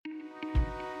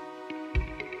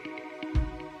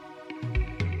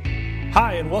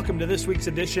Hi, and welcome to this week's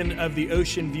edition of the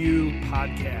Ocean View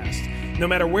Podcast. No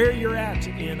matter where you're at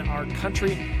in our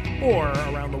country or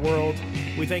around the world,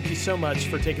 we thank you so much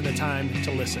for taking the time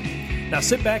to listen. Now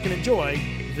sit back and enjoy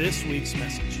this week's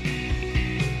message.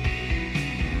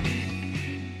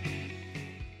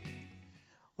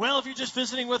 Well, if you're just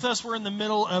visiting with us, we're in the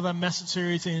middle of a message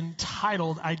series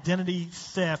entitled Identity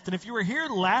Theft. And if you were here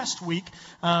last week,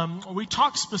 we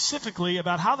talked specifically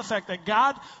about how the fact that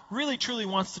God really truly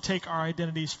wants to take our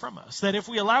identities from us. That if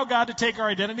we allow God to take our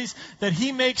identities, that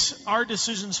He makes our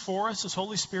decisions for us as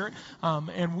Holy Spirit,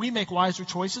 and we make wiser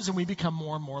choices and we become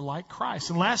more and more like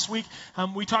Christ. And last week,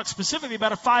 we talked specifically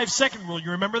about a 5-second rule.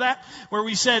 You remember that? Where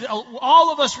we said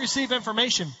all of us receive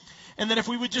information. And then if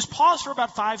we would just pause for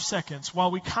about 5 seconds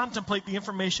while we contemplate the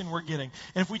information we're getting,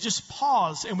 and if we just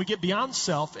pause and we get beyond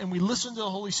self and we listen to the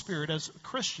Holy Spirit as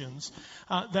Christians,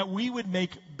 that we would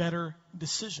make better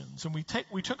decisions. And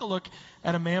we took a look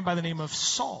at a man by the name of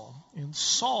Saul. And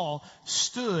Saul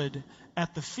stood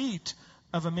at the feet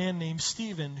of a man named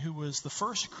Stephen, who was the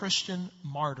first Christian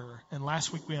martyr. And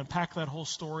last week we unpacked that whole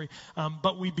story.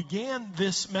 But we began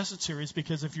this message series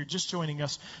because if you're just joining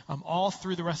us, all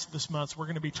through the rest of this month, we're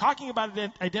going to be talking about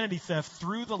identity theft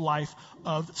through the life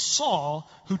of Saul,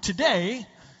 who today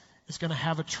is going to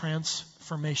have a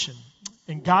transformation.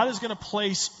 And God is going to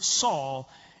place Saul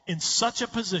in such a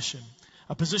position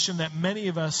that many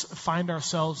of us find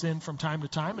ourselves in from time to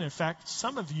time. And in fact,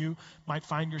 some of you might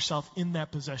find yourself in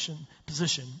that position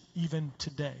even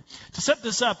today. To set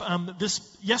this up,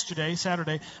 yesterday,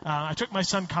 Saturday, I took my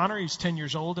son Connor, he's 10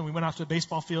 years old, and we went out to the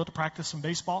baseball field to practice some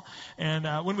baseball.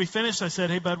 And when we finished, I said,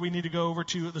 hey, bud, we need to go over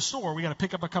to the store. We got to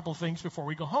pick up a couple of things before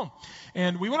we go home.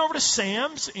 And we went over to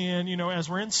Sam's, and, as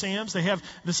we're in Sam's, they have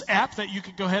this app that you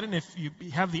could go ahead and if you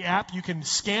have the app, you can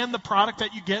scan the product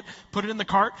that you get, put it in the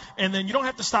cart, and then you don't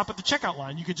have to stop at the checkout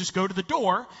line. You could just go to the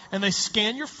door, and they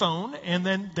scan your phone, and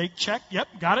then they check, yep,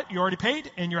 got it, you already paid,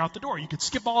 and you're out the door. You could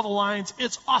skip all the lines.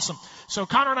 It's awesome. So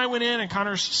Connor and I went in, and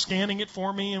Connor's scanning it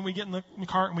for me, and we get in the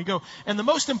cart, and we go. And the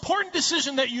most important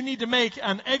decision that you need to make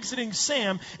on exiting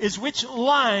Sam is which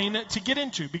line to get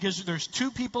into, because there's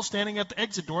 2 people standing at the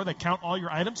exit door that count all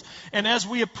your items. And as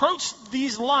we approach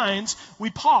these lines, we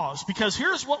pause, because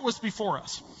here's what was before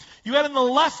us. You had in the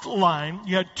left line,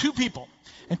 you had 2 people.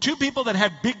 And 2 people that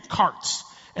had big carts.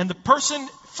 And the person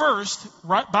first,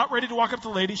 about ready to walk up to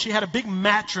the lady, she had a big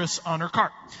mattress on her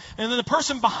cart. And then the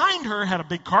person behind her had a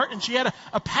big cart, and she had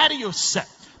a patio set.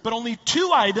 But only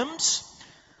 2 items,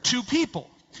 2 people.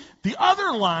 The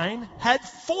other line had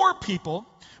 4 people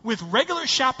with regular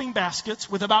shopping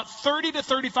baskets with about 30 to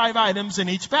 35 items in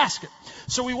each basket.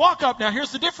 So we walk up. Now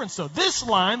here's the difference though. This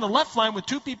line, the left line with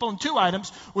 2 people and 2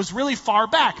 items, was really far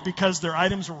back because their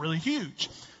items were really huge.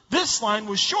 This line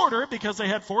was shorter because they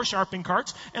had 4 shopping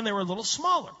carts and they were a little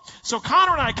smaller. So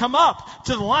Connor and I come up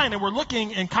to the line and we're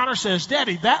looking, and Connor says,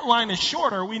 Daddy, that line is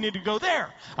shorter. We need to go there.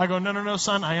 I go, no,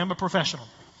 son, I am a professional.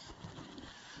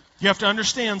 You have to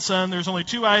understand, son, there's only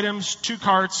 2 items, 2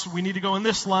 carts. We need to go in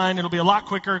this line. It'll be a lot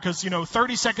quicker because,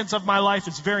 30 seconds of my life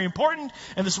is very important.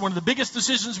 And this is one of the biggest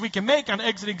decisions we can make on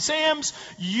exiting Sam's.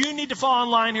 You need to fall in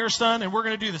line here, son, and we're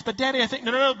going to do this. But Daddy, I think,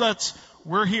 no,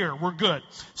 we're here. We're good.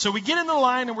 So we get in the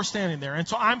line and we're standing there. And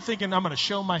so I'm thinking, I'm going to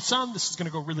show my son. This is going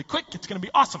to go really quick. It's going to be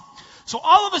awesome. So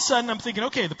all of a sudden I'm thinking,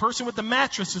 okay, the person with the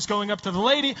mattress is going up to the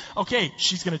lady. Okay,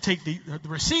 she's going to take the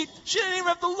receipt. She didn't even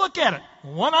have to look at it.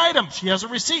 1 item. She has a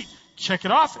receipt. Check it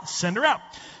off. Send her out.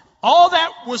 All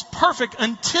that was perfect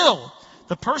until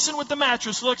the person with the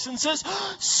mattress looks and says,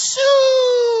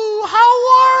 Sue, how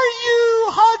are you?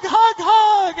 Hug, hug,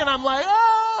 hug. And I'm like,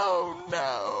 oh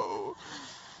no.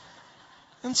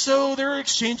 And so they're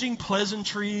exchanging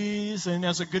pleasantries, and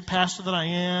as a good pastor that I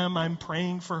am, I'm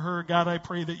praying for her. God, I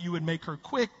pray that you would make her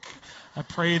quick. I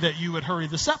pray that you would hurry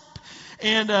this up.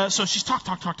 And so she's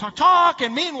talk.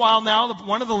 And meanwhile, now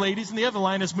one of the ladies in the other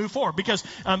line has moved forward. Because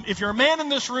if you're a man in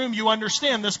this room, you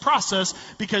understand this process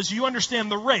because you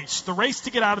understand the race to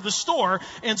get out of the store.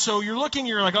 And so you're like,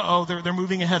 they're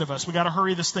moving ahead of us. We got to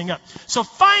hurry this thing up. So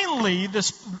finally,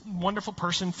 this wonderful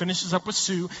person finishes up with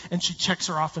Sue, and she checks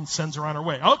her off and sends her on her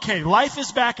way. Okay, life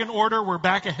is back in order. We're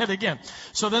back ahead again.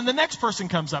 So then the next person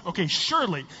comes up. Okay,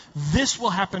 surely this will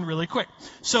happen really quick.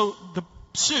 So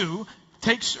Sue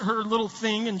takes her little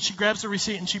thing and she grabs the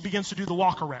receipt and she begins to do the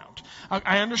walk around.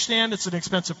 I understand it's an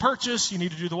expensive purchase. You need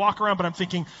to do the walk around, but I'm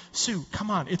thinking, Sue, come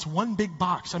on. It's 1 big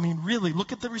box. I mean, really,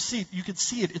 look at the receipt. You can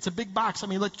see it. It's a big box. I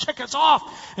mean, let's check us off.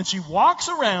 And she walks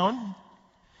around,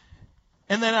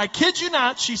 and then I kid you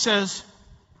not, she says,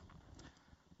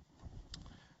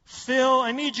 Phil,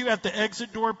 I need you at the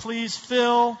exit door, please.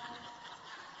 Phil.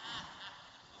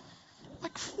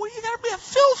 Like, what do you got to be a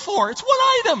Phil for? It's one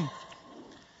item.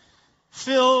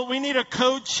 Phil, we need a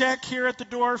code check here at the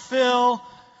door, Phil.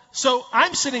 So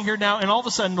I'm sitting here now, and all of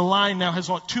a sudden the line now has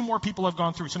two more people have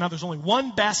gone through. So now there's only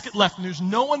one basket left, and there's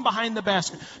no one behind the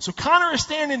basket. So Connor is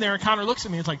standing there, and Connor looks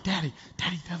at me and is like, Daddy,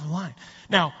 you have a line.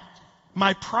 Now,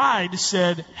 my pride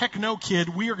said, heck no, kid,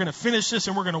 we are going to finish this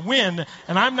and we're going to win,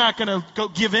 and I'm not going to go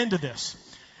give in to this.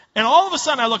 And all of a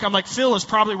sudden I look, I'm like, Phil is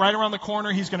probably right around the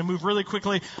corner. He's going to move really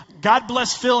quickly. God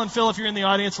bless Phil. And Phil, if you're in the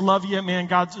audience, love you, man.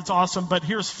 It's awesome. But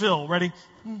here's Phil. Ready?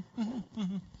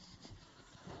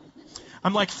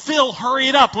 I'm like, Phil, hurry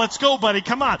it up. Let's go, buddy.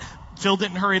 Come on. Phil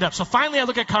didn't hurry it up. So finally I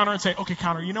look at Connor and say, okay,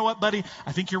 Connor, you know what, buddy?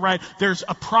 I think you're right. There's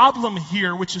a problem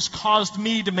here which has caused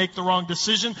me to make the wrong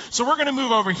decision. So we're going to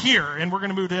move over here, and we're going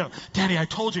to move to him. Daddy, I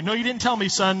told you. No, you didn't tell me,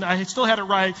 son. I still had it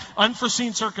right.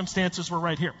 Unforeseen circumstances were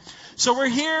right here. So we're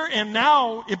here, and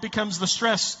now it becomes the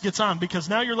stress gets on, because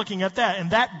now you're looking at that,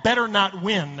 and that better not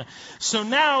win. So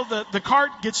now the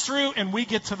cart gets through, and we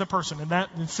get to the person,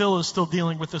 and Phil is still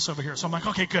dealing with this over here. So I'm like,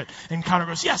 okay, good. And Connor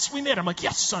goes, yes, we made it. I'm like,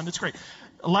 yes, son, it's great.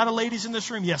 A lot of ladies in this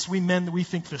room, yes, we men, we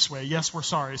think this way. Yes, we're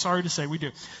sorry. Sorry to say, we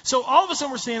do. So all of a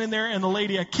sudden we're standing there, and the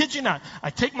lady, I kid you not, I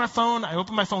take my phone, I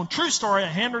open my phone, true story, I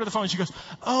hand her the phone, and she goes,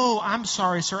 oh, I'm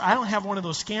sorry, sir, I don't have one of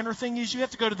those scanner thingies. You have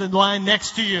to go to the line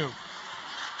next to you.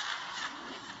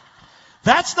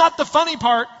 That's not the funny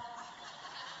part,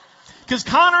 because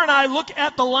Connor and I look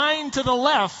at the line to the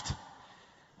left,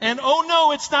 and oh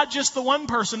no, it's not just the one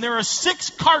person. There are 6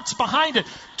 carts behind it.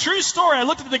 True story. I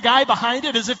looked at the guy behind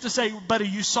it as if to say, buddy,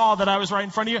 you saw that I was right in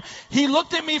front of you. He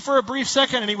looked at me for a brief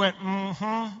second and he went,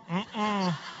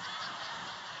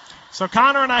 So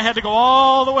Connor and I had to go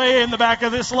all the way in the back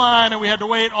of this line, and we had to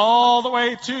wait all the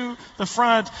way to the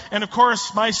front. And of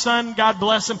course, my son, God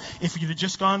bless him, if you'd have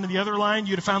just gone to the other line,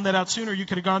 you'd have found that out sooner. You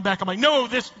could have gone back. I'm like, no,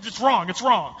 it's wrong. It's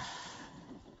wrong.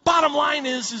 Bottom line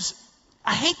is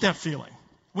I hate that feeling.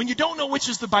 When you don't know which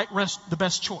is the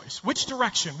best choice, which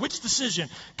direction, which decision,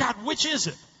 God, which is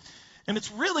it? And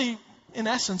it's really, in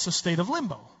essence, a state of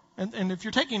limbo. And if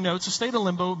you're taking notes, a state of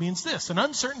limbo means this: an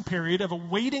uncertain period of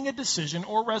awaiting a decision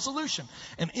or resolution,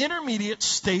 an intermediate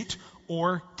state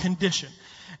or condition.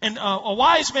 And a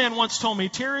wise man once told me,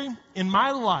 Terry, in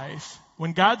my life,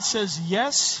 when God says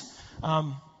yes,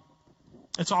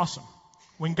 it's awesome.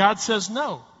 When God says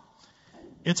no,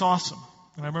 it's awesome.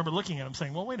 And I remember looking at him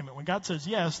saying, well, wait a minute. When God says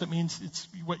yes, that means it's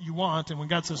what you want. And when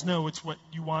God says no, it's what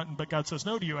you want, but God says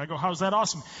no to you. I go, how's that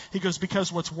awesome? He goes,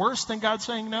 because what's worse than God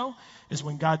saying no is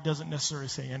when God doesn't necessarily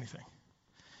say anything.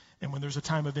 And when there's a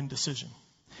time of indecision.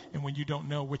 And when you don't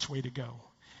know which way to go.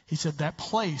 He said that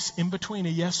place in between a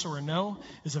yes or a no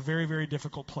is a very, very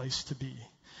difficult place to be.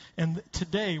 And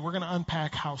today we're going to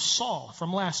unpack how Saul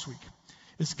from last week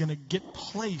is going to get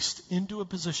placed into a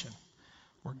position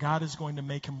where God is going to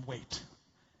make him wait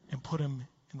and put him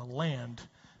in the land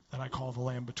that I call the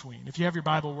land between. If you have your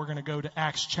Bible, we're going to go to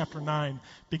Acts chapter 9,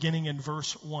 beginning in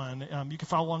verse 1. You can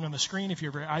follow along on the screen. If you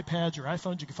have your iPads or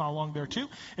iPhones, you can follow along there too.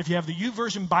 If you have the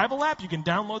YouVersion Bible app, you can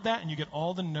download that and you get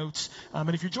all the notes.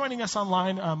 And if you're joining us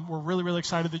online, we're really, really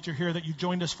excited that you're here, that you've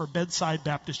joined us for Bedside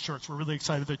Baptist Church. We're really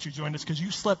excited that you joined us because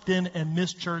you slept in and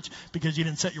missed church because you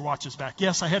didn't set your watches back.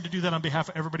 Yes, I had to do that on behalf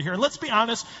of everybody here. And let's be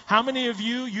honest, how many of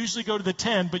you usually go to the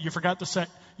 10, but you forgot to set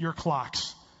your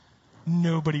clocks?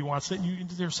 Nobody wants that.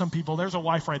 There's some people. There's a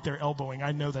wife right there elbowing.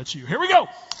 I know that's you. Here we go.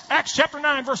 Acts chapter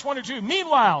 9, verse 1 or 2.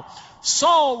 Meanwhile,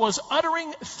 Saul was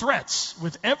uttering threats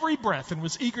with every breath and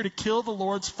was eager to kill the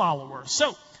Lord's followers.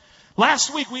 So,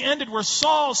 last week we ended where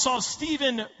Saul saw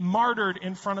Stephen martyred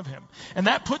in front of him. And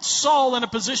that put Saul in a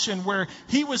position where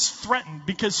he was threatened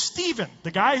because Stephen, the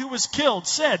guy who was killed,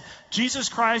 said, Jesus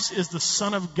Christ is the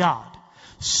Son of God.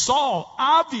 Saul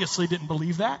obviously didn't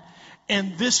believe that.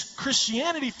 And this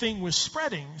Christianity thing was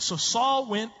spreading, so Saul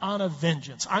went on a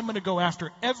vengeance. I'm going to go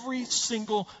after every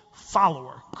single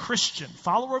follower, Christian,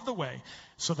 follower of the way,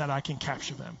 so that I can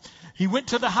capture them. He went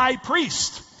to the high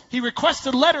priest. He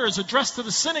requested letters addressed to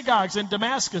the synagogues in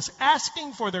Damascus,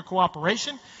 asking for their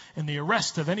cooperation in the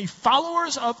arrest of any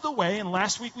followers of the way. And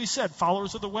last week we said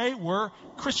followers of the way were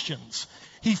Christians.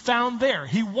 He found there.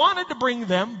 He wanted to bring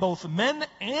them, both men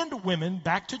and women,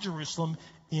 back to Jerusalem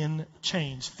in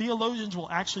chains. Theologians will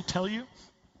actually tell you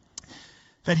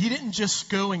that he didn't just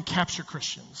go and capture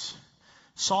Christians.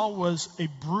 Saul was a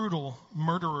brutal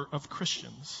murderer of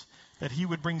Christians, that he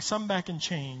would bring some back in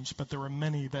chains, but there were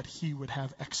many that he would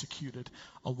have executed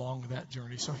along that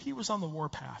journey. So he was on the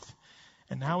warpath,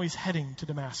 and now he's heading to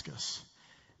Damascus.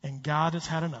 And God has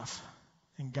had enough,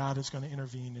 and God is going to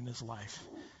intervene in his life.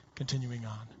 Continuing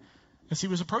on. As he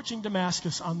was approaching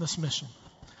Damascus on this mission,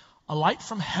 a light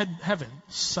from heaven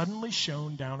suddenly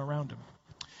shone down around him.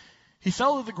 He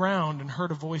fell to the ground and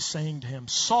heard a voice saying to him,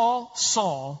 Saul,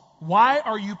 Saul, why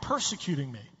are you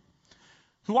persecuting me?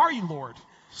 Who are you, Lord?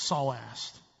 Saul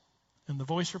asked. And the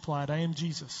voice replied, I am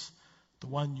Jesus, the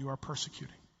one you are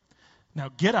persecuting. Now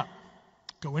get up,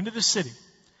 go into the city,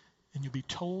 and you'll be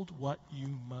told what you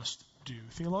must do.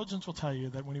 Theologians will tell you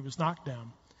that when he was knocked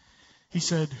down, he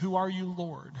said, who are you,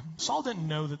 Lord? Saul didn't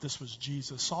know that this was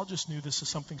Jesus. Saul just knew this is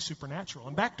something supernatural.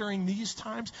 And back during these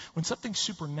times, when something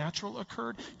supernatural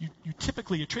occurred, you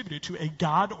typically attribute it to a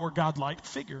God or godlike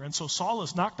figure. And so Saul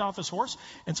is knocked off his horse,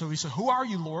 and so he said, who are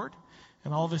you, Lord?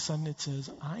 And all of a sudden it says,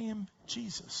 I am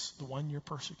Jesus, the one you're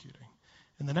persecuting.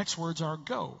 And the next words are,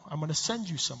 go, I'm going to send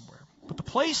you somewhere. But the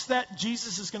place that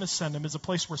Jesus is going to send him is a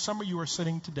place where some of you are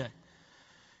sitting today.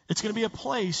 It's going to be a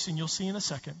place, and you'll see in a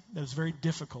second, that is very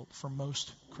difficult for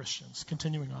most Christians.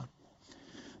 Continuing on.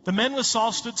 The men with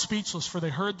Saul stood speechless, for they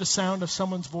heard the sound of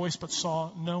someone's voice, but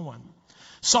saw no one.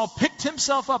 Saul picked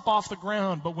himself up off the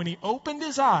ground, but when he opened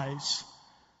his eyes,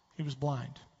 he was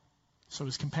blind. So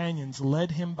his companions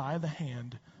led him by the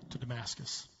hand to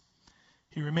Damascus.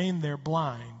 He remained there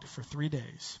blind for 3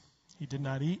 days. He did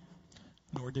not eat,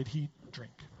 nor did he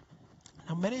drink.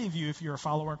 Now, many of you, if you're a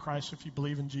follower of Christ, if you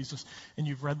believe in Jesus, and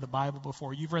you've read the Bible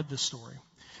before, you've read this story.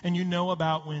 And you know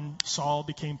about when Saul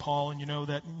became Paul, and you know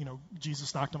that,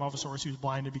 Jesus knocked him off his horse, he was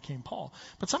blind and became Paul.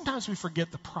 But sometimes we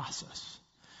forget the process.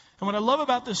 And what I love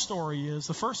about this story is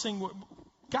the first thing,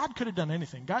 God could have done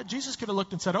anything. Jesus could have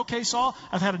looked and said, okay, Saul,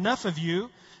 I've had enough of you.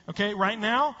 Okay, right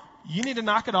now, you need to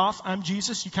knock it off. I'm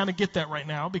Jesus. You kind of get that right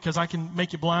now because I can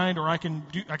make you blind or I can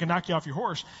knock you off your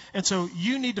horse. And so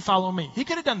you need to follow me. He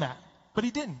could have done that, but he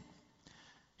didn't.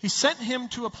 He sent him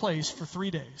to a place for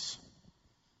 3 days,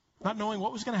 not knowing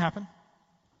what was going to happen.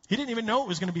 He didn't even know it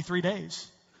was going to be 3 days.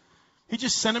 He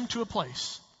just sent him to a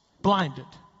place, blinded.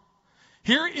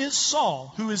 Here is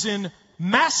Saul, who is in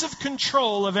massive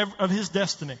control of his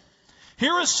destiny.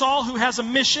 Here is Saul, who has a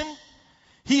mission.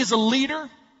 He is a leader.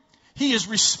 He is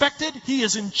respected. He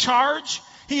is in charge.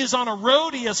 He is on a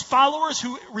road. He has followers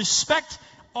who respect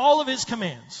all of his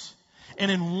commands. And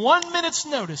in 1 minute's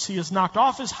notice, he is knocked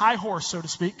off his high horse, so to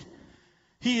speak.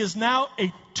 He is now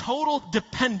a total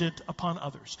dependent upon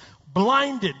others.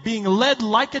 Blinded, being led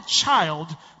like a child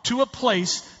to a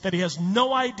place that he has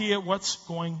no idea what's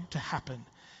going to happen.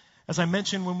 As I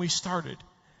mentioned when we started,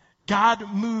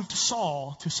 God moved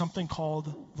Saul to something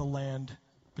called the land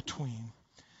between.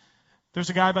 There's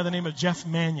a guy by the name of Jeff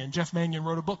Manion. Jeff Manion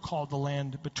wrote a book called The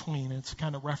Land Between. It's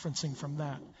kind of referencing from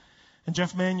that. And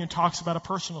Jeff Manion talks about a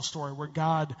personal story where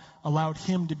God allowed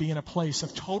him to be in a place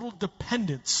of total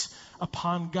dependence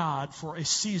upon God for a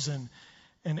season.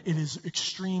 And it is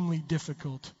extremely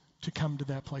difficult to come to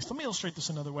that place. Let me illustrate this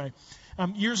another way.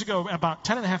 Years ago, about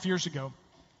 10 and a half years ago,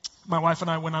 my wife and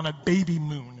I went on a baby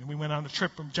moon. And we went on a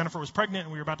trip. Jennifer was pregnant,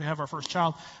 and we were about to have our first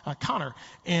child, Connor.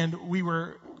 And we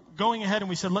were going ahead, and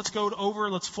we said, let's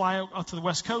fly out to the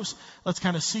West Coast. Let's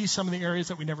kind of see some of the areas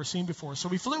that we'd never seen before. So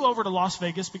we flew over to Las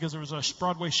Vegas because there was a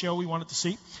Broadway show we wanted to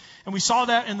see. And we saw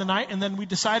that in the night, and then we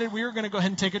decided we were going to go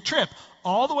ahead and take a trip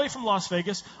all the way from Las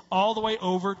Vegas, all the way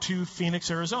over to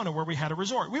Phoenix, Arizona, where we had a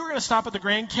resort. We were going to stop at the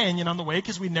Grand Canyon on the way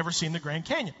because we'd never seen the Grand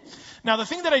Canyon. Now, the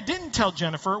thing that I didn't tell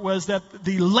Jennifer was that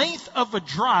the length of a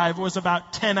drive was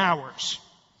about 10 hours.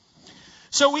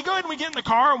 So we go ahead and we get in the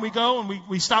car and we go and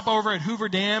we stop over at Hoover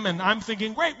Dam, and I'm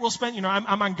thinking, great, we'll spend,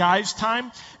 I'm on Guy's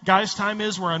time. Guy's time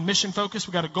is we're on mission focus.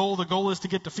 We got a goal. The goal is to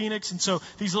get to Phoenix. And so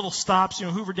these little stops,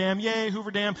 Hoover Dam, yay,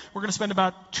 Hoover Dam. We're going to spend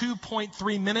about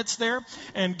 2.3 minutes there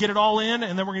and get it all in,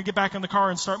 and then we're going to get back in the car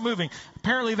and start moving.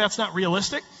 Apparently that's not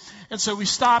realistic. And so we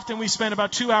stopped and we spent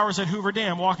about 2 hours at Hoover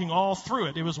Dam walking all through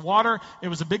it. It was water. It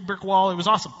was a big brick wall. It was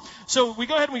awesome. So we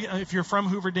go ahead and if you're from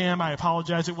Hoover Dam, I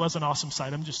apologize. It was an awesome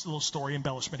sight. I'm just a little story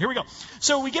embellishment. Here we go.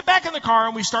 So we get back in the car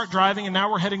and we start driving, and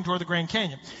now we're heading toward the Grand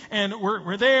Canyon. And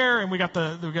we're there, and we got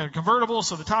a convertible,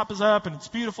 so the top is up, and it's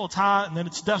beautiful, it's hot, and then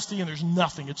it's dusty, and there's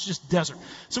nothing. It's just desert.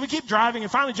 So we keep driving,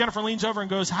 and finally Jennifer leans over and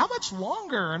goes, how much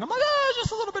longer? And I'm like,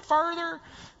 just a little bit farther.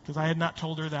 Because I had not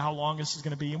told her how long this is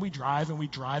going to be. And we drive and we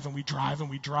drive and we drive and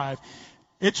we drive.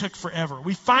 It took forever.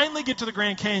 We finally get to the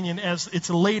Grand Canyon as it's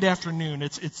a late afternoon.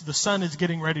 It's the sun is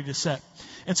getting ready to set.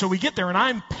 And so we get there, and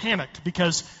I'm panicked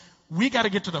because we got to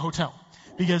get to the hotel.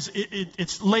 Because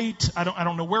it's late. I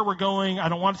don't know where we're going. I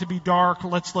don't want it to be dark.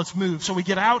 Let's move. So we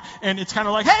get out, and it's kind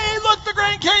of like, hey, look, the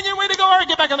Grand Canyon, way to go. All right,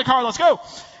 get back in the car. Let's go.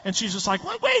 And she's just like,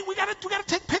 wait, we gotta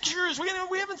take pictures.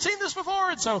 We haven't seen this before.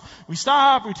 And so we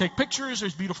stop, we take pictures.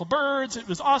 There's beautiful birds. It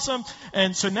was awesome.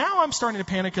 And so now I'm starting to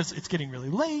panic because it's getting really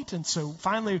late. And so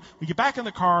finally we get back in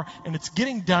the car and it's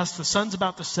getting dusk. The sun's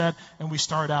about to set and we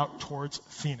start out towards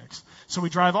Phoenix. So we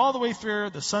drive all the way through.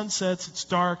 The sun sets. It's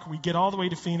dark. We get all the way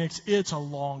to Phoenix. It's a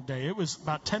long day. It was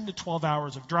about 10 to 12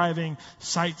 hours of driving,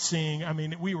 sightseeing. I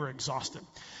mean, we were exhausted.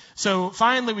 So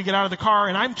finally we get out of the car,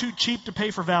 and I'm too cheap to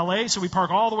pay for valet, so we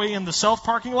park all the way in the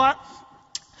self-parking lot.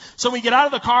 So we get out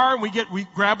of the car and we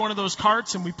grab one of those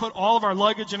carts and we put all of our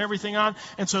luggage and everything on.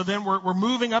 And so then we're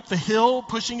moving up the hill,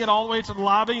 pushing it all the way to the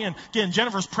lobby. And again,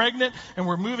 Jennifer's pregnant and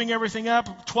we're moving everything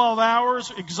up. 12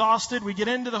 hours, exhausted. We get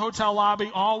into the hotel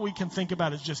lobby. All we can think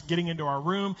about is just getting into our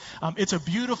room. It's a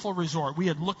beautiful resort. We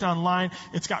had looked online.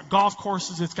 It's got golf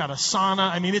courses. It's got a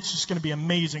sauna. I mean, it's just going to be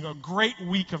amazing. A great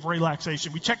week of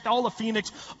relaxation. We checked all of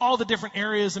Phoenix, all the different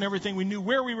areas and everything. We knew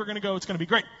where we were going to go. It's going to be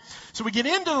great. So we get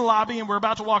into the lobby and we're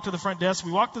about to walk to the front desk.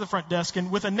 We walk to the front desk,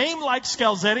 and with a name like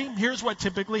Scalzetti, here's what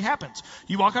typically happens.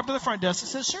 You walk up to the front desk and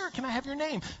says, "Sir, can I have your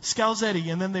name?"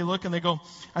 Scalzetti. And then they look and they go,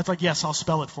 I was like, "Yes, I'll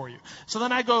spell it for you." So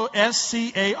then I go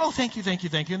S-C-A. "Oh, thank you.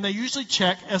 And they usually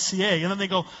check S-C-A. And then they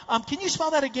go, "Can you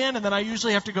spell that again?" And then I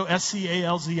usually have to go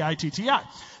S-C-A-L-Z-I-T-T-I.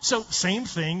 So same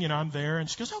thing, I'm there. And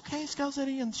she goes, "Okay,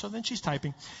 Scalzetti." And so then she's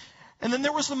typing. And then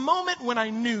there was the moment when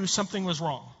I knew something was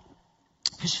wrong.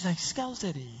 Because she's like,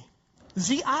 "Scalzetti.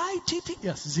 Z-I-T-T?"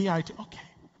 Yes, Z-I-T. Okay.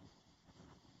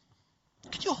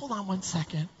 Could you hold on 1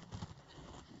 second?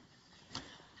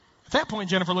 At that point,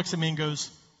 Jennifer looks at me and goes,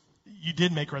 "You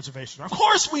did make reservations." Of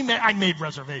course I made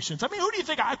reservations. I mean, who do you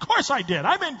think? Of course I did.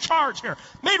 I'm in charge here.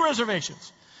 Made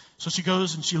reservations. So she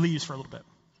goes and she leaves for a little bit.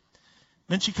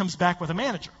 Then she comes back with a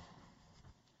manager.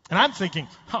 And I'm thinking,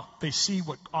 they see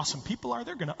what awesome people are.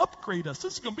 They're going to upgrade us.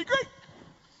 This is going to be great.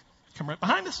 Come right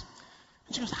behind us.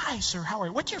 And she goes, "Hi, sir. How are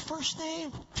you? What's your first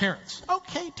name?" "Terrence."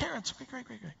 "Okay, Terrence. Okay, great.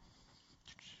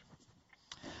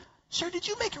 Sir, did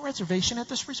you make a reservation at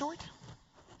this resort?"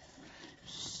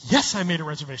 "Yes, I made a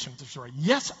reservation at this resort."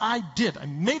 "Yes, I did. I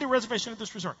made a reservation at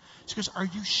this resort." She goes, "Are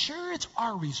you sure it's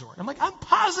our resort?" I'm like, "I'm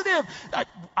positive.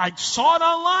 I saw it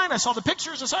online. I saw the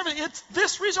pictures. I saw everything. It's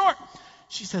this resort."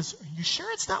 She says, "Are you sure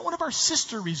it's not one of our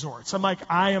sister resorts?" I'm like,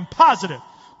 "I am positive."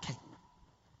 Okay.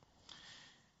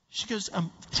 She goes,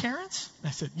 "Terrence?" And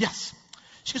I said, "Yes."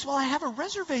 She goes, "Well, I have a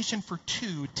reservation for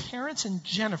two, Terrence and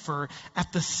Jennifer,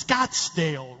 at the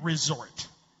Scottsdale Resort."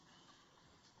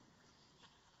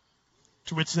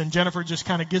 To which then Jennifer just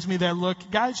kind of gives me that look.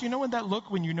 Guys, you know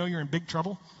when you know you're in big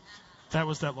trouble? That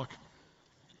was that look.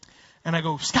 And I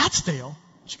go, "Scottsdale?"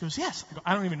 She goes, "Yes." I go,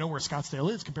 "I don't even know where Scottsdale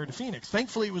is compared to Phoenix."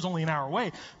 Thankfully, it was only an hour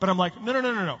away. But I'm like,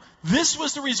 no. This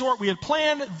was the resort we had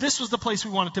planned. This was the place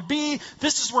we wanted to be.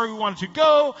 This is where we wanted to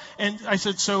go. And I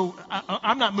said, "So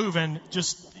I'm not moving.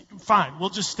 Just fine.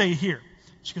 We'll just stay here."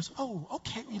 She goes, "Oh,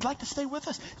 okay. You'd like to stay with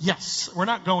us?" "Yes. We're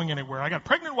not going anywhere. I got a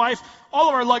pregnant wife, all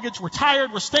of our luggage. We're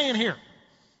tired. We're staying here."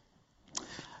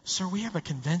 "Sir, we have a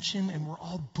convention and we're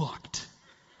all booked."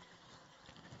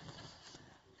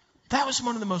 That was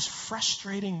one of the most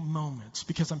frustrating moments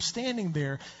because I'm standing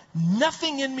there.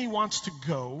 Nothing in me wants to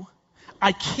go.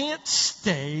 I can't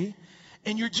stay.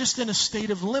 And you're just in a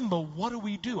state of limbo. What do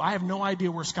we do? I have no idea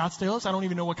where Scottsdale is. I don't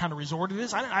even know what kind of resort it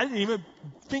is. I didn't even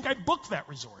think I booked that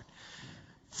resort.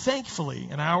 Thankfully,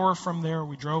 an hour from there,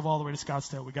 we drove all the way to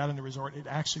Scottsdale. We got in the resort. It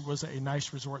actually was a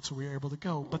nice resort, so we were able to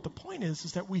go. But the point is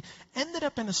that we ended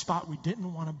up in a spot we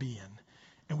didn't want to be in,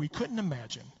 and we couldn't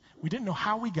imagine. We didn't know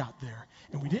how we got there,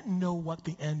 and we didn't know what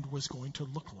the end was going to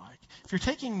look like. If you're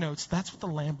taking notes, that's what the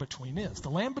land between is. The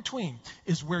land between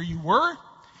is where you were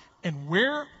and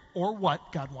where or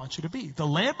what God wants you to be. The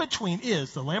land between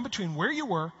is the land between where you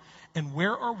were and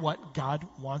where or what God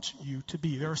wants you to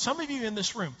be. There are some of you in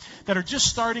this room that are just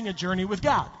starting a journey with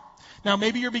God. Now,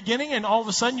 maybe you're beginning and all of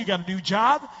a sudden you got a new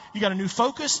job, you got a new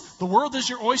focus, the world is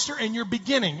your oyster and you're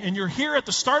beginning and you're here at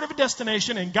the start of a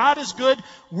destination and God is good,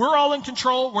 we're all in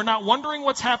control, we're not wondering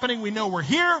what's happening, we know we're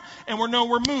here and we know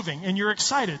we're moving and you're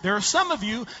excited. There are some of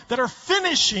you that are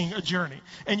finishing a journey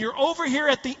and you're over here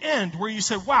at the end where you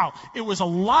said, wow, it was a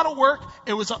lot of work,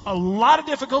 it was a lot of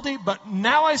difficulty, but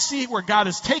now I see where God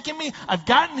has taken me, I've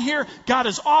gotten here, God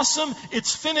is awesome,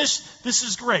 it's finished, this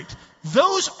is great.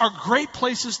 Those are great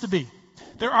places to be.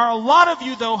 There are a lot of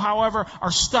you, though, however,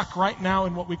 are stuck right now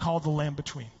in what we call the land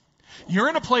between. You're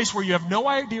in a place where you have no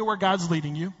idea where God's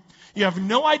leading you. You have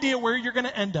no idea where you're going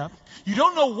to end up. You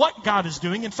don't know what God is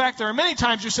doing. In fact, there are many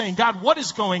times you're saying, God, what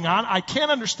is going on? I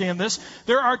can't understand this.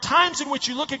 There are times in which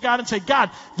you look at God and say, God,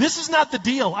 this is not the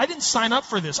deal. I didn't sign up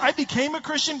for this. I became a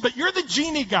Christian, but you're the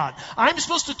genie, God. I'm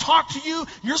supposed to talk to you.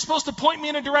 You're supposed to point me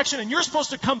in a direction, and you're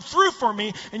supposed to come through for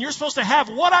me, and you're supposed to have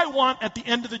what I want at the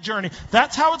end of the journey.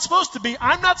 That's how it's supposed to be.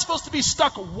 I'm not supposed to be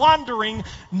stuck wandering,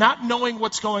 not knowing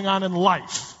what's going on in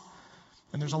life.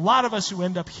 And there's a lot of us who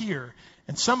end up here.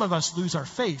 And some of us lose our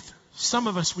faith. Some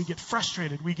of us, we get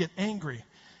frustrated. We get angry.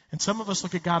 And some of us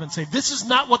look at God and say, this is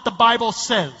not what the Bible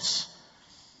says.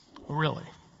 Really.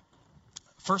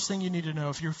 First thing you need to know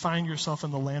if you find yourself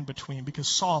in the land between, because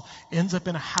Saul ends up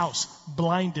in a house,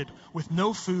 blinded, with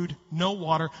no food, no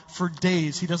water, for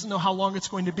days. He doesn't know how long it's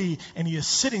going to be, and he is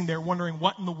sitting there wondering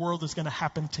what in the world is going to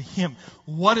happen to him.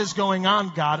 What is going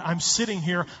on, God? I'm sitting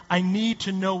here. I need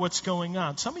to know what's going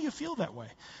on. Some of you feel that way.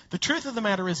 The truth of the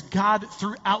matter is God,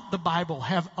 throughout the Bible,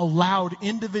 have allowed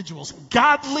individuals,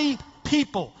 godly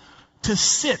people, to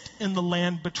sit in the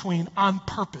land between on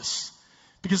purpose.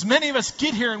 Because many of us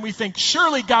get here and we think,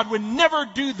 surely God would never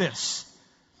do this.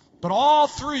 But all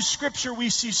through Scripture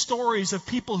we see stories of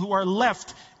people who are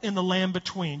left in the land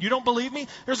between. You don't believe me?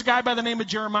 There's a guy by the name of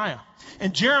Jeremiah.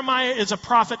 And Jeremiah is a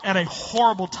prophet at a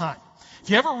horrible time. If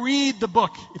you ever read the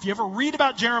book, if you ever read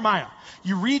about Jeremiah,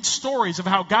 you read stories of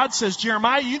how God says,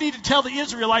 Jeremiah, you need to tell the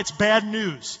Israelites bad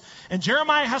news. And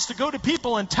Jeremiah has to go to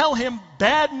people and tell him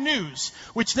bad news,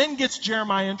 which then gets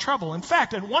Jeremiah in trouble. In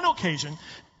fact, on one occasion,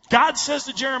 God says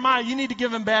to Jeremiah, you need to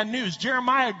give him bad news.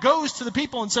 Jeremiah goes to the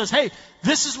people and says, hey,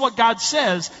 this is what God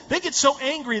says. They get so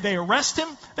angry, they arrest him,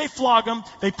 they flog him,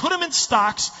 they put him in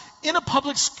stocks in a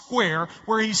public square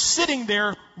where he's sitting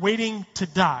there waiting to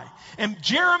die. And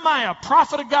Jeremiah,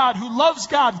 prophet of God who loves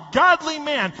God, godly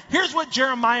man, here's what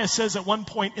Jeremiah says at one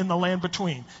point in the land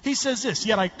between. He says this,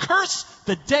 yet I curse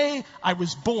the day I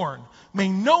was born. May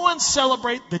no one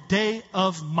celebrate the day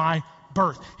of my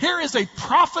birth. Here is a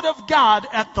prophet of God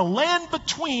at the land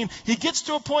between. He gets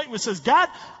to a point where he says, God,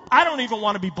 I don't even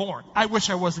want to be born. I wish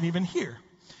I wasn't even here.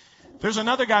 There's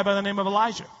another guy by the name of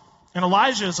Elijah. And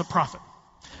Elijah is a prophet.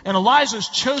 And Elijah is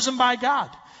chosen by God.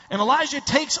 And Elijah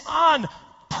takes on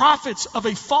prophets of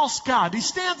a false God. He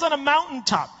stands on a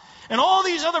mountaintop. And all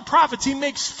these other prophets, he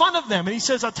makes fun of them. And he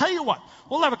says, I'll tell you what,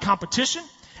 we'll have a competition.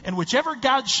 And whichever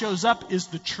God shows up is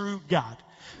the true God.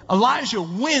 Elijah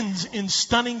wins in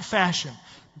stunning fashion.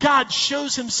 God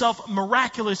shows himself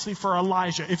miraculously for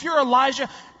Elijah. If you're Elijah,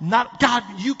 not God,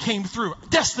 you came through.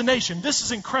 Destination, this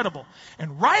is incredible.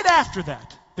 And right after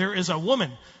that, there is a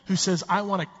woman who says, I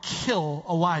want to kill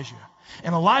Elijah.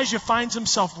 And Elijah finds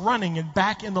himself running and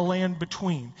back in the land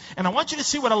between. And I want you to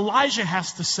see what Elijah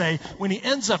has to say when he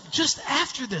ends up just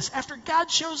after this, after God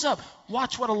shows up.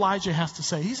 Watch what Elijah has to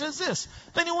say. He says this,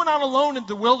 then he went out alone into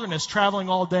the wilderness, traveling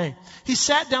all day. He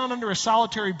sat down under a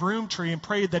solitary broom tree and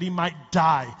prayed that he might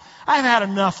die. I've had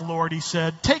enough, Lord, he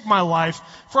said. Take my life,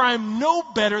 for I am no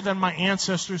better than my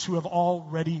ancestors who have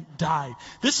already died.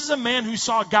 This is a man who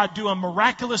saw God do a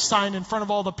miraculous sign in front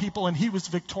of all the people, and he was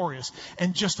victorious.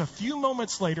 And just a few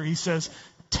moments later, he says,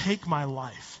 take my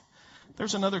life.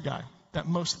 There's another guy that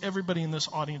most everybody in this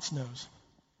audience knows.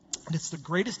 And it's the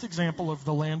greatest example of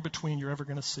the land between you're ever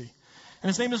going to see. And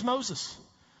his name is Moses.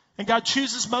 And God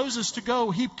chooses Moses to go.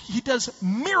 He does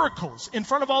miracles in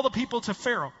front of all the people to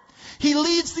Pharaoh. He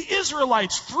leads the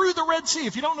Israelites through the Red Sea.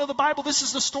 If you don't know the Bible, this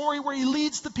is the story where he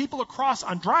leads the people across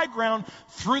on dry ground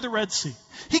through the Red Sea.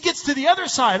 He gets to the other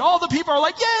side. All the people are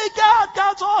like, yay,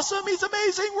 God's awesome. He's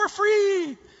amazing. We're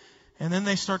free. And then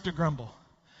they start to grumble.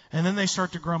 And then they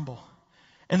start to grumble.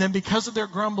 And then because of their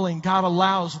grumbling, God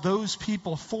allows those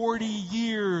people 40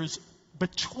 years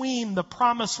between the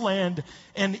promised land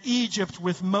and Egypt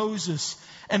with Moses.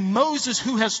 And Moses,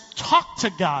 who has talked to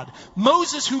God,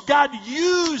 Moses, who God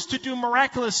used to do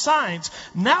miraculous signs,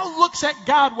 now looks at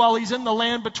God while he's in the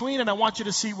land between, and I want you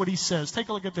to see what he says. Take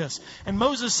a look at this. And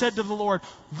Moses said to the Lord,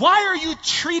 why are you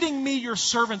treating me, your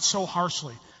servant, so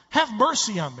harshly? Have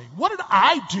mercy on me. What did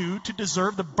I do to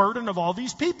deserve the burden of all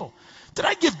these people? Did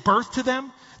I give birth to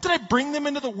them? Did I bring them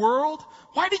into the world?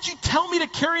 Why did you tell me to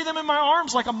carry them in my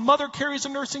arms like a mother carries a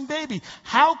nursing baby?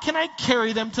 How can I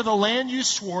carry them to the land you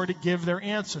swore to give their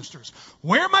ancestors?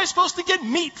 Where am I supposed to get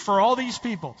meat for all these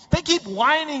people? They keep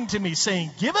whining to me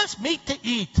saying, give us meat to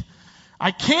eat.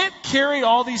 I can't carry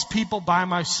all these people by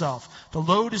myself. The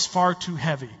load is far too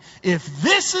heavy. If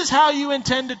this is how you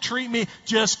intend to treat me,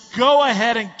 just go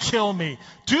ahead and kill me.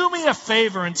 Do me a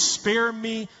favor and spare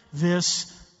me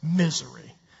this misery.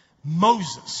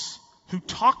 Moses, who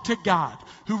talked to God,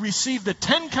 who received the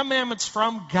 10 Commandments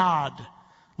from God,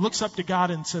 looks up to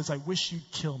God and says, I wish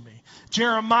you'd kill me.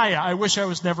 Jeremiah, I wish I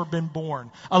was never been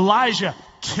born. Elijah,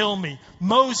 kill me.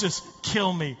 Moses,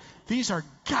 kill me. These are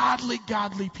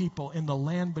godly people in the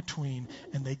land between,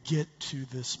 and they get to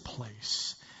this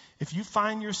place. If you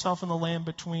find yourself in the land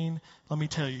between, let me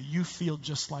tell you, you feel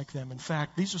just like them. In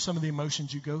fact, these are some of the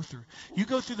emotions you go through. You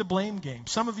go through the blame game.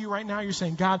 Some of you right now, you're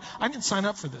saying, God, I didn't sign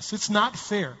up for this. It's not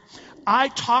fair. I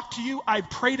talked to you, I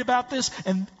prayed about this,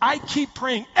 and I keep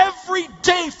praying every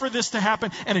day for this to happen,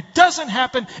 and it doesn't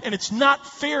happen, and it's not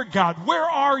fair, God. Where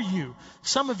are you?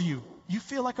 Some of you, you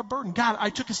feel like a burden. God, I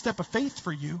took a step of faith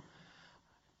for you,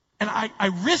 and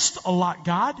I risked a lot,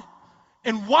 God.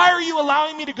 And why are you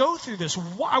allowing me to go through this?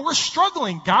 Why? We're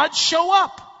struggling. God, show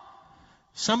up.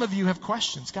 Some of you have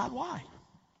questions. God, why?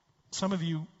 Some of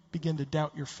you begin to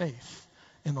doubt your faith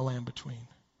in the land between.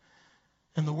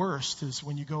 And the worst is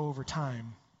when you go over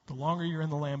time, the longer you're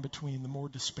in the land between, the more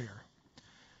despair.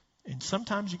 And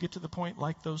sometimes you get to the point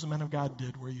like those men of God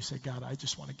did where you say, God, I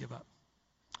just want to give up.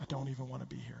 I don't even want to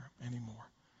be here anymore.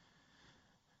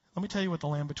 Let me tell you what the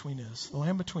land between is. The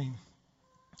land between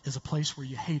is a place where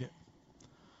you hate it,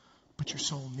 but your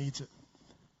soul needs it.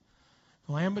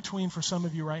 The land between for some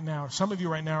of you right now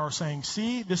are saying,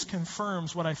 see, this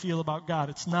confirms what I feel about God.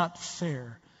 It's not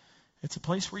fair. It's a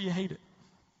place where you hate it,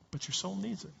 but your soul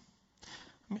needs it.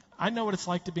 I know what it's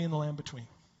like to be in the land between.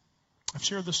 I've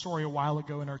shared this story a while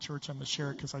ago in our church. I'm going to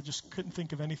share it because I just couldn't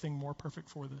think of anything more perfect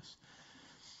for this.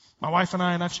 My wife and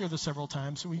I, and I've shared this several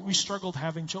times, we struggled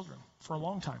having children for a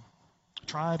long time.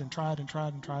 Tried,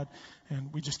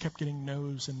 and we just kept getting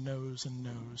no's and no's and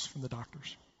no's from the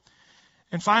doctors.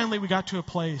 And finally, we got to a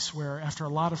place where, after a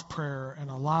lot of prayer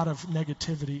and a lot of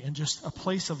negativity and just a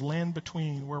place of land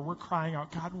between, where we're crying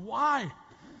out, God, why?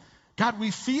 God,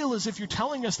 we feel as if you're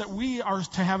telling us that we are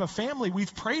to have a family.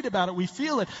 We've prayed about it. We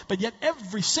feel it. But yet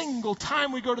every single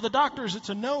time we go to the doctors, it's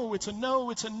a no, it's a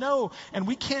no, it's a no. And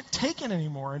we can't take it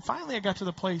anymore. And finally, I got to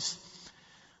the place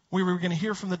we were going to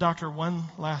hear from the doctor one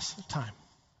last time.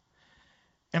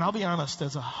 And I'll be honest,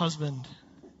 as a husband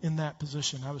in that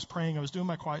position, I was praying, I was doing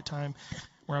my quiet time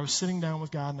where I was sitting down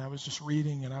with God and I was just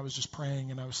reading and I was just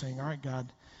praying and I was saying, all right,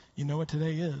 God, you know what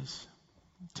today is.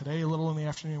 Today, a little in the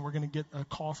afternoon, we're going to get a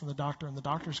call from the doctor and the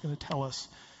doctor's going to tell us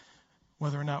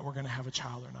whether or not we're going to have a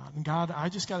child or not. And God, I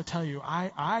just got to tell you,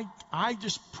 I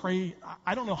just pray.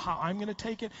 I don't know how I'm going to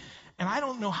take it. And I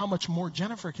don't know how much more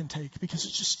Jennifer can take because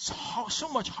it's just so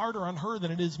much harder on her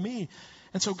than it is me.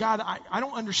 And so, God, I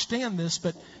don't understand this,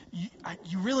 but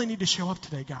you really need to show up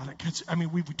today, God. Because,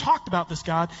 we talked about this,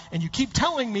 God, and you keep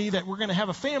telling me that we're going to have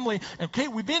a family. Okay,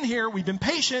 we've been here. We've been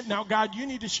patient. Now, God, you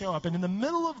need to show up. And in the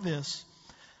middle of this,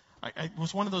 it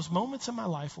was one of those moments in my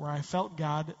life where I felt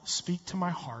God speak to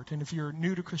my heart. And if you're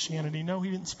new to Christianity, no,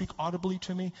 he didn't speak audibly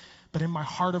to me, but in my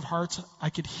heart of hearts, I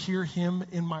could hear him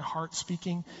in my heart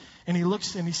speaking. And he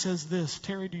looks and he says this,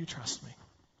 Terry, do you trust me?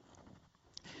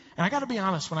 And I got to be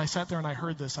honest, when I sat there and I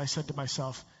heard this, I said to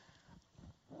myself,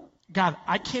 God,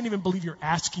 I can't even believe you're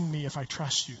asking me if I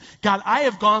trust you. God, I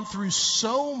have gone through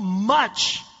so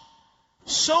much.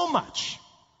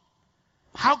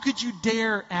 How could you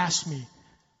dare ask me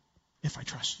if I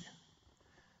trust you?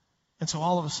 And so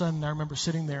all of a sudden, I remember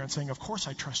sitting there and saying, of course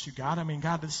I trust you, God.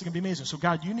 God, this is going to be amazing. So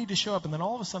God, you need to show up. And then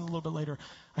all of a sudden, a little bit later,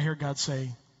 I hear God say,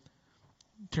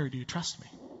 Terry, do you trust me?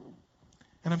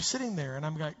 And I'm sitting there and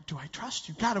I'm like, do I trust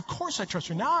you? God, of course I trust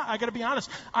you. Now I got to be honest.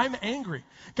 I'm angry.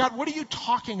 God, what are you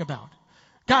talking about?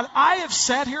 God, I have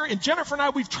sat here, and Jennifer and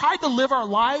I, we've tried to live our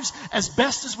lives as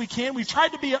best as we can. We've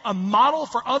tried to be a model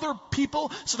for other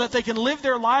people so that they can live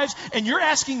their lives. And you're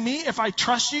asking me if I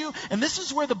trust you? And this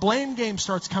is where the blame game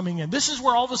starts coming in. This is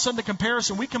where all of a sudden the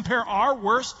comparison, we compare our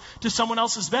worst to someone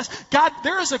else's best. God,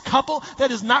 there is a couple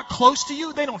that is not close to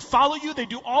you. They don't follow you. They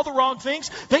do all the wrong things.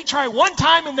 They try one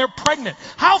time and they're pregnant.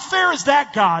 How fair is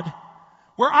that, God?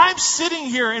 Where I'm sitting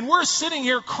here and we're sitting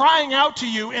here crying out to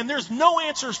you and there's no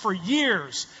answers for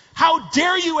years. How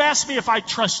dare you ask me if I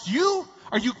trust you?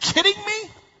 Are you kidding me?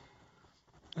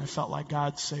 And I felt like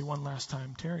God say one last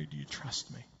time, Terry, do you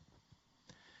trust me?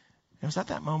 It was at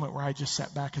that moment where I just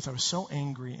sat back because I was so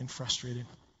angry and frustrated.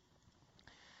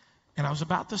 And I was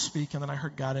about to speak and then I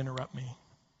heard God interrupt me.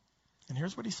 And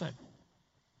here's what he said.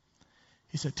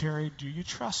 He said, Terry, do you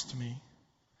trust me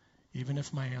even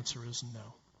if my answer is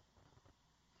no?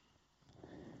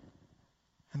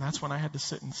 And that's when I had to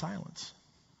sit in silence.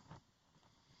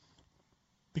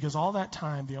 Because all that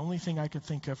time, the only thing I could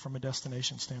think of from a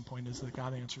destination standpoint is that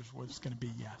God answers was going to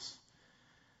be yes.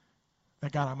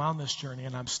 That God, I'm on this journey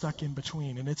and I'm stuck in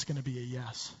between and it's going to be a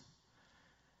yes.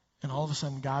 And all of a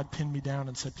sudden God pinned me down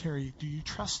and said, Terry, do you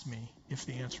trust me if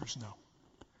the answer is no?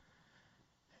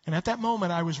 And at that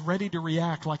moment, I was ready to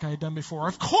react like I had done before.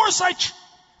 Of course and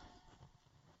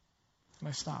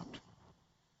I stopped.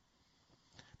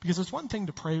 Because it's one thing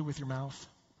to pray with your mouth.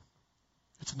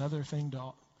 It's another thing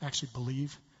to actually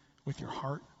believe with your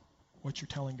heart what you're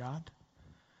telling God.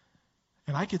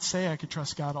 And I could say I could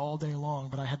trust God all day long,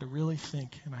 but I had to really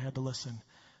think and I had to listen.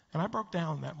 And I broke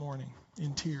down that morning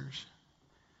in tears.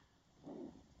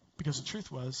 Because the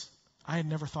truth was, I had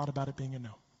never thought about it being a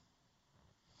no.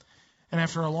 And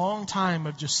after a long time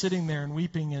of just sitting there and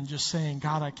weeping and just saying,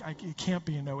 God, it can't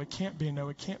be a no, it can't be a no,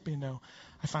 it can't be a no,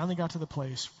 I finally got to the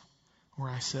place where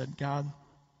I said, God,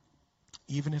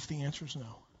 even if the answer is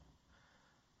no,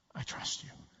 I trust you.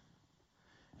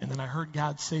 And then I heard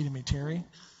God say to me, Terry,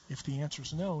 if the answer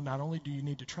is no, not only do you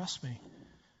need to trust me,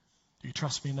 do you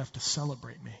trust me enough to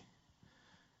celebrate me?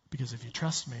 Because if you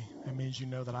trust me, that means you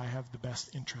know that I have the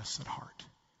best interests at heart.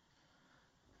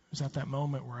 It was at that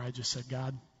moment where I just said,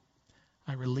 God,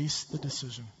 I release the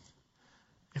decision.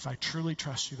 If I truly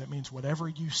trust you, that means whatever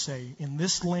you say in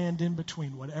this land in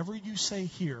between, whatever you say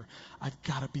here, I've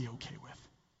got to be okay with.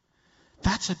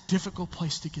 That's a difficult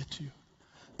place to get to.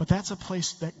 But that's a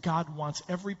place that God wants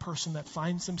every person that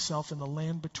finds himself in the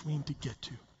land between to get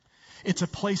to. It's a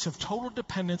place of total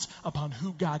dependence upon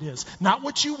who God is. Not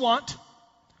what you want,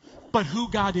 but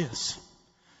who God is.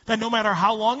 That no matter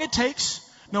how long it takes,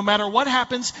 no matter what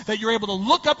happens, that you're able to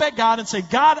look up at God and say,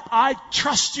 God, I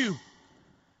trust you.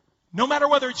 No matter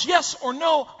whether it's yes or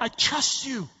no, I trust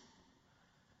you.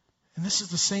 And this is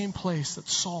the same place that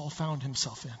Saul found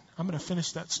himself in. I'm going to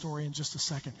finish that story in just a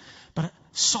second. But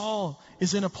Saul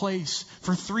is in a place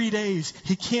for 3 days.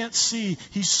 He can't see.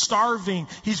 He's starving.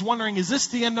 He's wondering, is this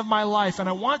the end of my life? And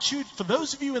I want you, for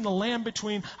those of you in the land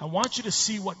between, I want you to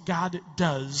see what God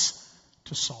does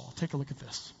to Saul. Take a look at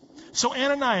this. So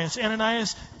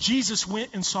Ananias, Jesus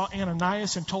went and saw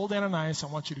Ananias and told Ananias, I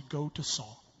want you to go to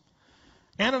Saul.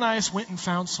 Ananias went and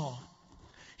found Saul.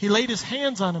 He laid his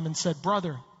hands on him and said,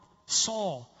 Brother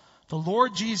Saul, the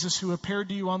Lord Jesus who appeared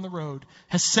to you on the road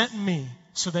has sent me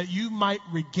so that you might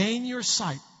regain your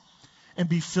sight and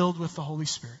be filled with the Holy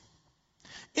Spirit.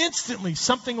 Instantly,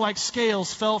 something like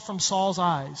scales fell from Saul's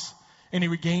eyes and he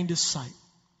regained his sight.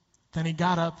 Then he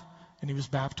got up and he was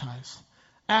baptized.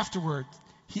 Afterward,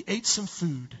 he ate some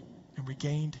food and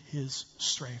regained his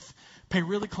strength. Pay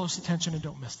really close attention and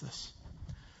don't miss this.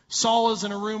 Saul is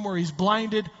in a room where he's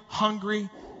blinded, hungry,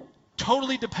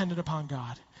 totally dependent upon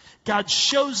God. God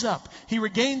shows up. He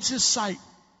regains his sight.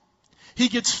 He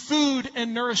gets food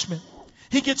and nourishment.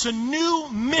 He gets a new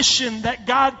mission that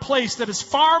God placed that is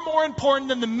far more important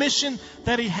than the mission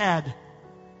that he had.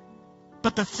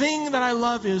 But the thing that I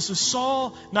love is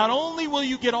Saul, not only will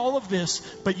you get all of this,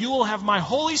 but you will have my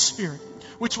Holy Spirit,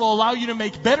 which will allow you to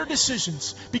make better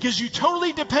decisions. Because you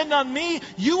totally depend on me,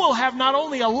 you will have not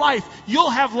only a life, you'll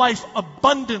have life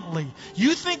abundantly.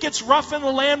 You think it's rough in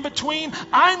the land between?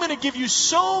 I'm going to give you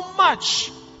so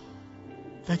much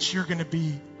that you're going to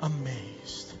be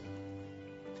amazed.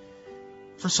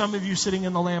 For some of you sitting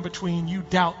in the land between, you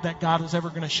doubt that God is ever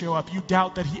going to show up. You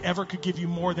doubt that he ever could give you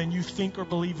more than you think or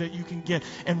believe that you can get.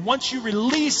 And once you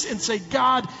release and say,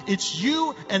 God, it's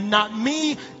you and not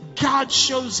me, God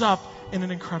shows up in an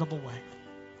incredible way.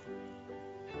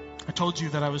 I told you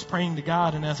that I was praying to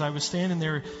God, and as I was standing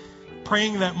there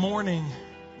praying that morning,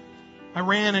 I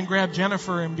ran and grabbed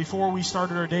Jennifer, and before we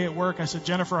started our day at work, I said,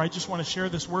 Jennifer, I just want to share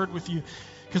this word with you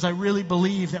because I really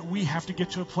believe that we have to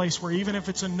get to a place where even if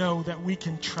it's a no, that we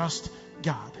can trust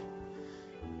God.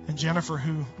 And Jennifer,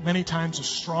 who many times is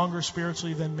stronger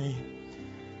spiritually than me,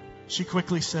 she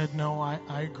quickly said, no,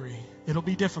 I agree. It'll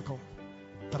be difficult,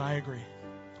 but I agree.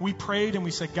 We prayed and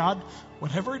we said, God,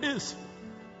 whatever it is,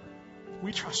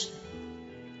 we trust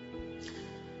you.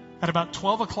 At about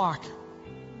 12 o'clock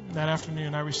that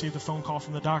afternoon, I received a phone call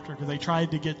from the doctor because they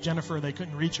tried to get Jennifer, they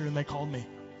couldn't reach her, and they called me.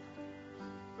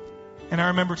 And I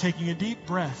remember taking a deep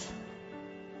breath,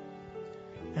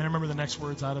 and I remember the next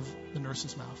words out of the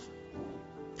nurse's mouth.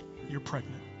 You're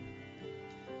pregnant.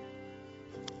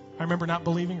 I remember not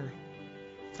believing her.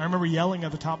 I remember yelling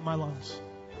at the top of my lungs.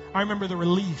 I remember the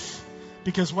relief.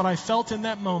 Because what I felt in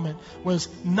that moment was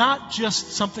not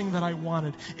just something that I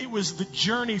wanted. It was the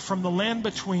journey from the land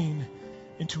between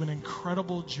into an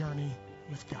incredible journey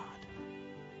with God.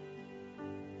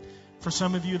 For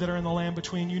some of you that are in the land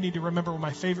between, you need to remember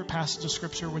my favorite passage of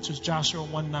Scripture, which is Joshua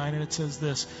 1:9, and it says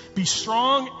this, Be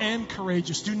strong and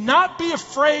courageous. Do not be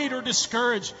afraid or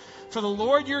discouraged, for the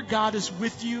Lord your God is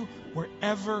with you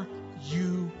wherever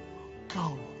you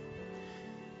go.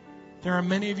 There are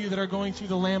many of you that are going through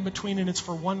the land between, and it's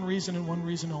for one reason and one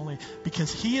reason only.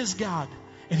 Because he is God,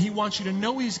 And He wants you to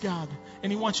know He's God.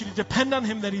 And He wants you to depend on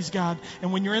Him that He's God.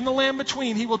 And when you're in the land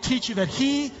between, He will teach you that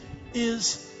He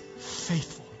is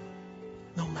faithful,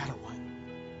 no matter what.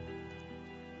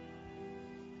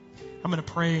 I'm going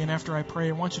to pray, and after I pray,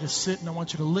 I want you to sit and I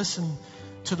want you to listen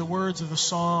to the words of the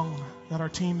song that our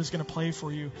team is going to play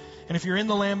for you. And if you're in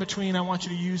the land between, I want you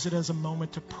to use it as a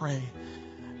moment to pray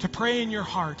in your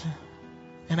heart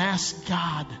and ask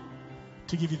God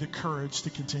to give you the courage to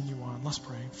continue on. Let's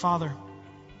pray. Father,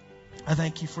 I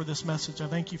thank you for this message. I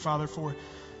thank you, Father, for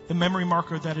the memory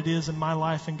marker that it is in my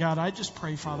life. And God, I just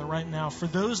pray, Father, right now, for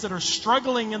those that are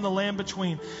struggling in the land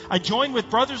between, I join with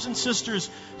brothers and sisters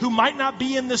who might not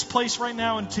be in this place right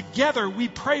now. And together we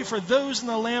pray for those in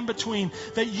the land between,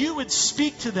 that you would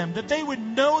speak to them, that they would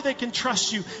know they can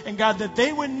trust you. And God, that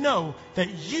they would know that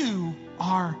you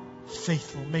are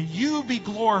faithful. May you be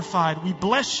glorified. We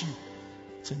bless you.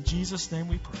 It's in Jesus' name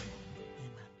we pray.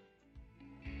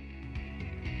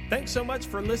 Amen. Thanks so much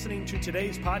for listening to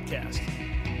today's podcast.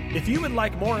 If you would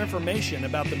like more information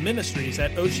about the ministries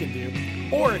at Ocean View,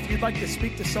 or if you'd like to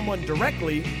speak to someone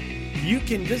directly, you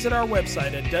can visit our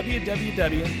website at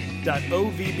www.ovbc.org.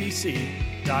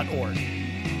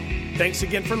 Thanks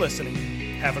again for listening.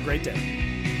 Have a great day.